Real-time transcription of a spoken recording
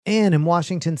And in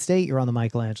Washington State, you're on the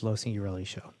Michelangelo Signorelli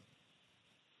Show.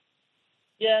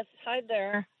 Yes, hi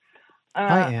there.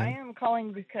 Hi, I Ann. am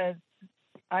calling because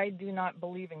I do not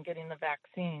believe in getting the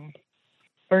vaccine.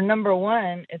 For number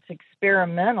one, it's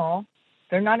experimental.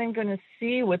 They're not even going to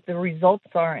see what the results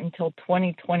are until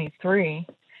 2023.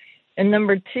 And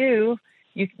number two,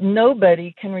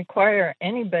 nobody can require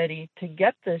anybody to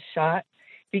get this shot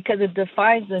because it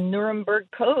defies the Nuremberg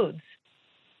codes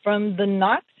from the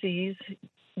Nazis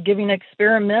giving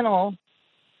experimental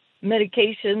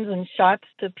medications and shots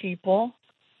to people.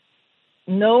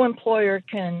 No employer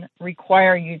can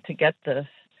require you to get this.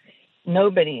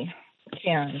 Nobody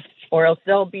can, or else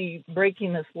they'll be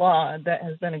breaking this law that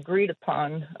has been agreed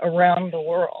upon around the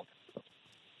world.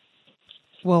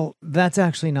 Well, that's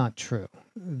actually not true.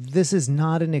 This is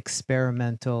not an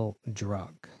experimental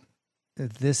drug.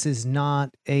 This is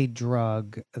not a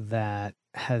drug that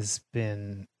has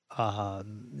been,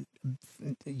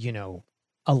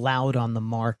 allowed on the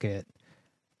market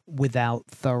without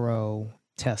thorough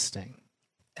testing.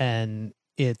 And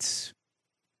it's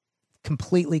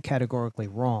completely categorically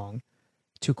wrong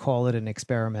to call it an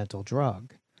experimental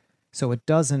drug. So it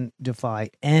doesn't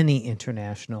defy any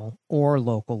international or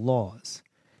local laws.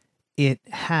 It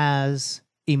has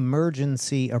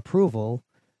emergency approval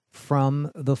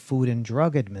from the Food and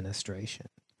Drug Administration.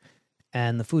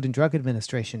 And the Food and Drug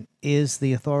Administration is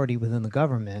the authority within the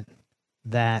government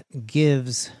that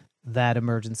gives that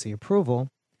emergency approval.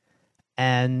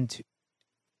 And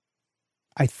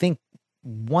I think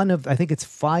it's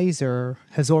Pfizer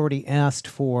has already asked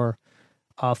for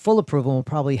full approval and will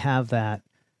probably have that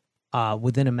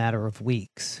within a matter of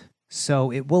weeks. So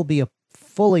it will be a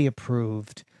fully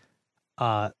approved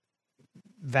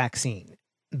vaccine.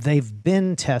 They've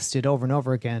been tested over and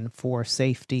over again for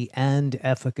safety and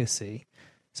efficacy.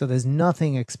 So there's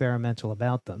nothing experimental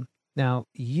about them. Now,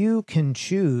 you can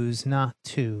choose not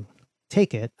to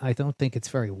take it. I don't think it's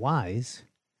very wise.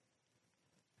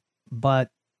 But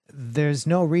there's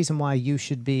no reason why you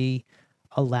should be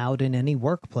allowed in any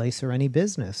workplace or any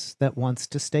business that wants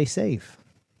to stay safe.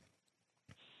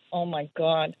 Oh my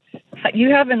God. You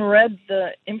haven't read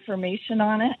the information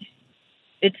on it?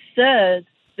 It says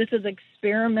this is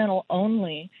experimental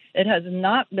only. It has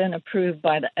not been approved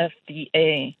by the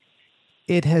FDA.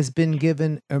 It has been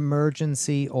given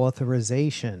emergency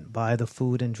authorization by the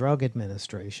Food and Drug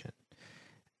Administration.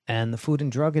 And the Food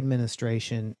and Drug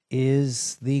Administration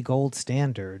is the gold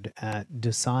standard at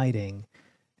deciding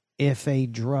if a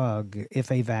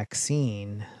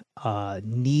vaccine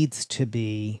needs to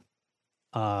be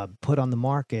put on the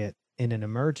market in an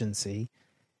emergency.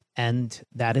 And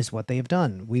that is what they have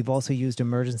done. We've also used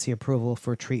emergency approval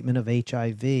for treatment of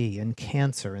HIV and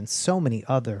cancer and so many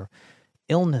other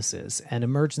illnesses. And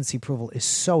emergency approval is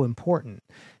so important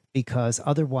because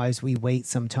otherwise we wait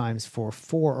sometimes for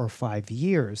 4 or 5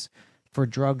 years for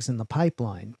drugs in the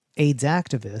pipeline. AIDS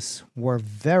activists were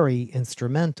very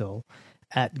instrumental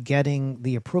at getting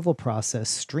the approval process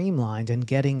streamlined and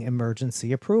getting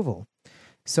emergency approval.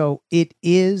 So it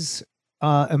is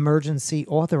emergency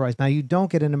authorized. Now, you don't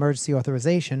get an emergency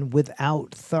authorization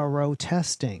without thorough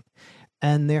testing.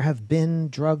 And there have been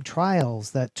drug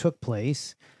trials that took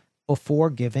place before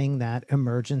giving that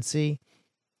emergency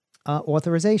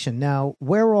authorization. Now,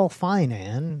 we're all fine,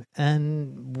 Ann,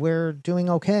 and we're doing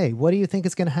okay. What do you think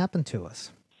is going to happen to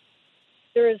us?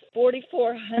 There is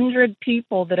 4,400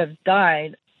 people that have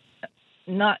died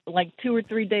not like 2 or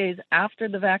 3 days after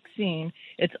the vaccine.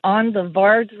 It's on the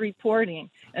VARD's reporting,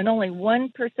 and only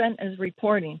 1% is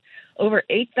reporting. Over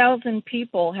 8,000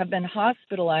 people have been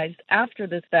hospitalized after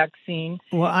this vaccine.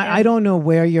 Well, I don't know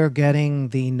where you're getting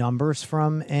the numbers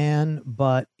from, Anne,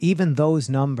 but even those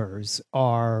numbers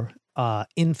are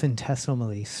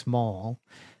infinitesimally small.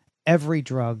 Every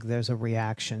drug there's a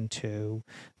reaction to.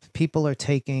 People are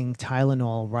taking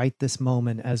Tylenol right this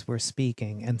moment as we're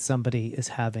speaking, and somebody is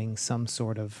having some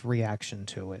sort of reaction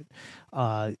to it.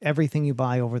 Everything you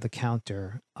buy over the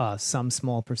counter, some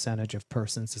small percentage of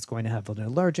persons is going to have an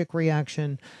allergic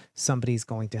reaction. Somebody's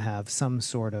going to have some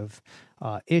sort of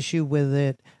issue with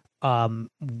it.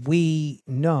 We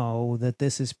know that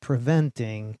this is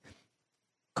preventing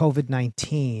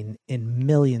COVID-19 in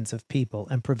millions of people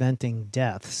and preventing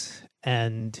deaths.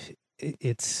 And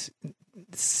it's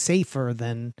safer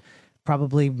than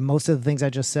probably most of the things I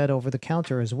just said over the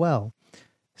counter as well.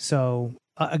 So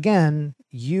again,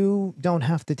 you don't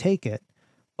have to take it,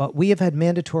 but we have had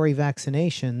mandatory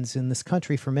vaccinations in this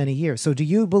country for many years. So do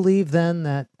you believe then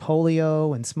that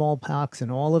polio and smallpox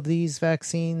and all of these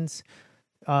vaccines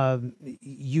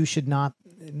you should not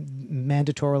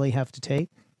mandatorily have to take?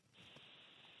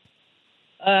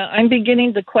 I'm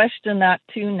beginning to question that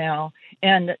too now.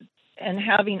 and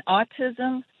having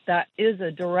autism, that is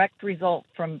a direct result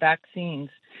from vaccines.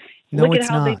 No, Look at it's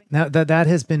how not. Now, that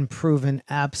has been proven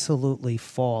absolutely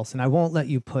false. And I won't let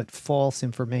you put false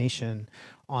information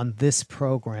on this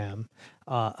program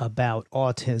about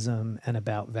autism and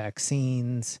about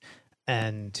vaccines.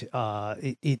 And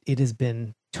it has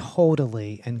been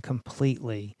totally and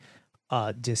completely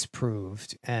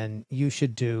disproved. And you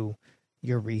should do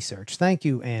your research. Thank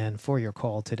you, Anne, for your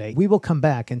call today. We will come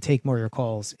back and take more of your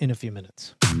calls in a few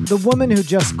minutes. The woman who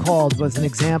just called was an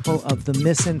example of the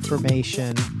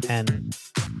misinformation and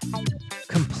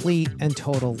complete and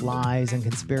total lies and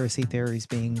conspiracy theories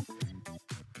being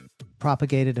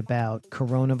propagated about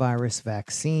coronavirus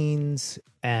vaccines.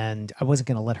 And I wasn't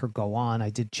going to let her go on.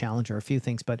 I did challenge her a few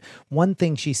things, but one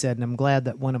thing she said, and I'm glad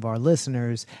that one of our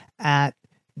listeners at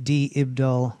D.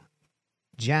 Ibdal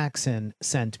Jackson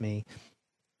sent me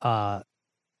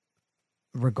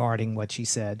regarding what she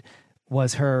said,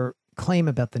 was her claim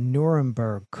about the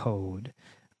Nuremberg Code.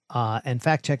 And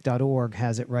factcheck.org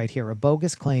has it right here. A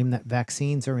bogus claim that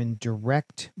vaccines are in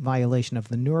direct violation of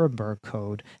the Nuremberg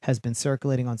Code has been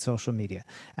circulating on social media.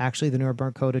 Actually, the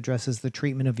Nuremberg Code addresses the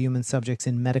treatment of human subjects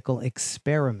in medical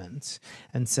experiments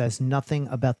and says nothing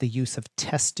about the use of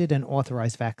tested and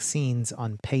authorized vaccines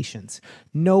on patients.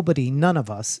 None of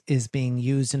us is being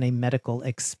used in a medical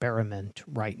experiment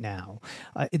right now.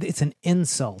 It's an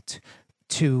insult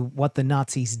to what the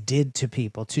Nazis did to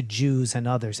people, to Jews and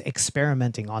others,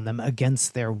 experimenting on them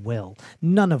against their will.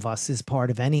 None of us is part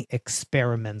of any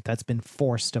experiment that's been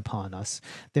forced upon us.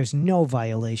 There's no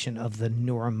violation of the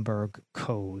Nuremberg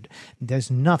Code.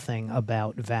 There's nothing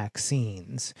about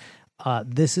vaccines.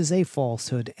 This is a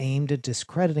falsehood aimed at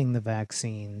discrediting the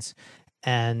vaccines,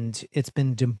 and it's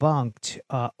been debunked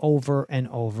over and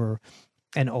over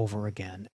and over again.